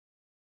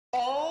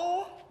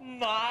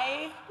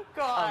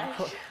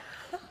Gosh.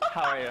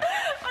 How are you?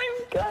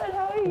 I'm good.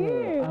 How are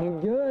you? I'm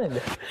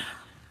good.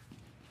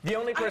 The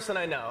only person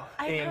I know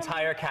in the can't-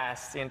 entire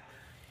cast.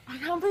 I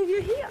can't believe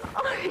you're here.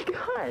 Oh my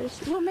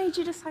gosh. What made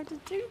you decide to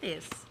do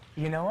this?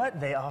 You know what?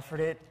 They offered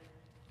it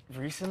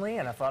recently,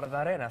 and I thought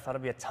about it, and I thought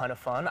it'd be a ton of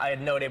fun. I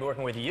had no idea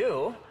working with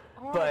you,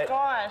 Oh but my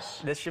gosh.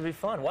 this should be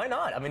fun. Why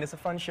not? I mean, it's a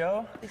fun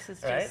show. This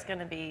is right? just going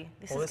to be,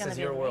 this Well, is going to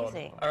be your world.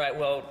 amazing. All right,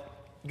 well,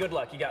 good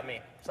luck. You got me.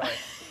 Sorry.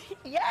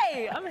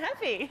 Yay, I'm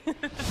happy.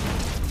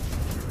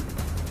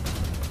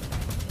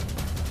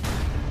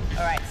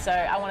 All right, so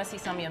I want to see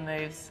some of your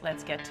moves.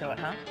 Let's get to it,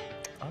 huh?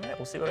 All right,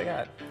 we'll see what I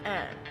got.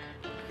 And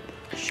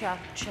cha,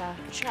 cha,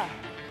 cha,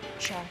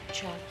 cha,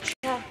 cha,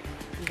 cha.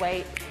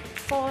 Wait,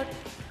 forward.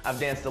 I've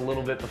danced a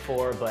little bit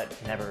before, but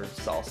never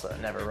salsa,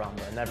 never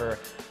rumba, never,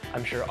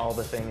 I'm sure, all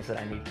the things that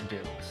I need to do.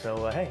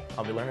 So, hey,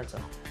 I'll be learning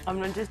some.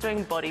 I'm just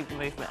doing body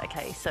movement,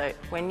 okay? So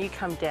when you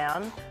come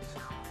down,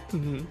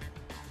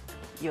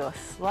 you're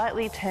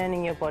slightly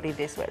turning your body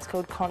this way. It's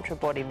called contra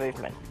body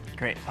movement.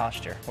 Great,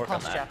 posture. Work on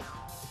Posture. that.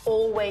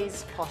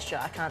 Always posture.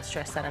 I can't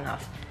stress that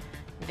enough.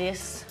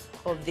 This,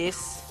 or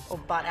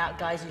butt out.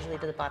 Guys usually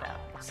do the butt out.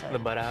 So, The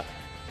butt out.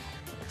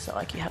 so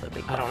like you have a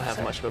big butt. I don't have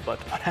so- much of a butt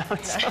to butt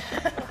out. So.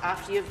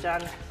 After you've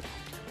done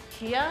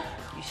here,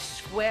 you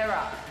square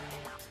up.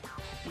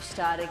 You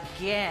start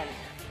again,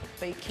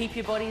 but you keep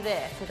your body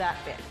there for that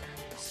bit.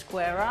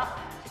 Square up,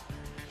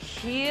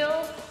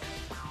 heel,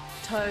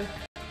 toe,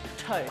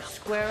 toe.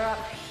 Square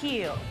up,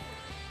 heel,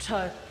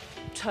 toe,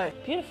 toe.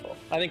 Beautiful.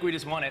 I think we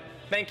just won it.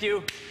 Thank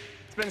you.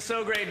 It's been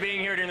so great being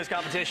here during this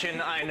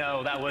competition. I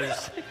know, that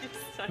was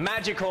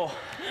magical,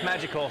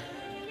 magical.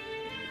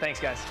 Thanks,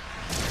 guys.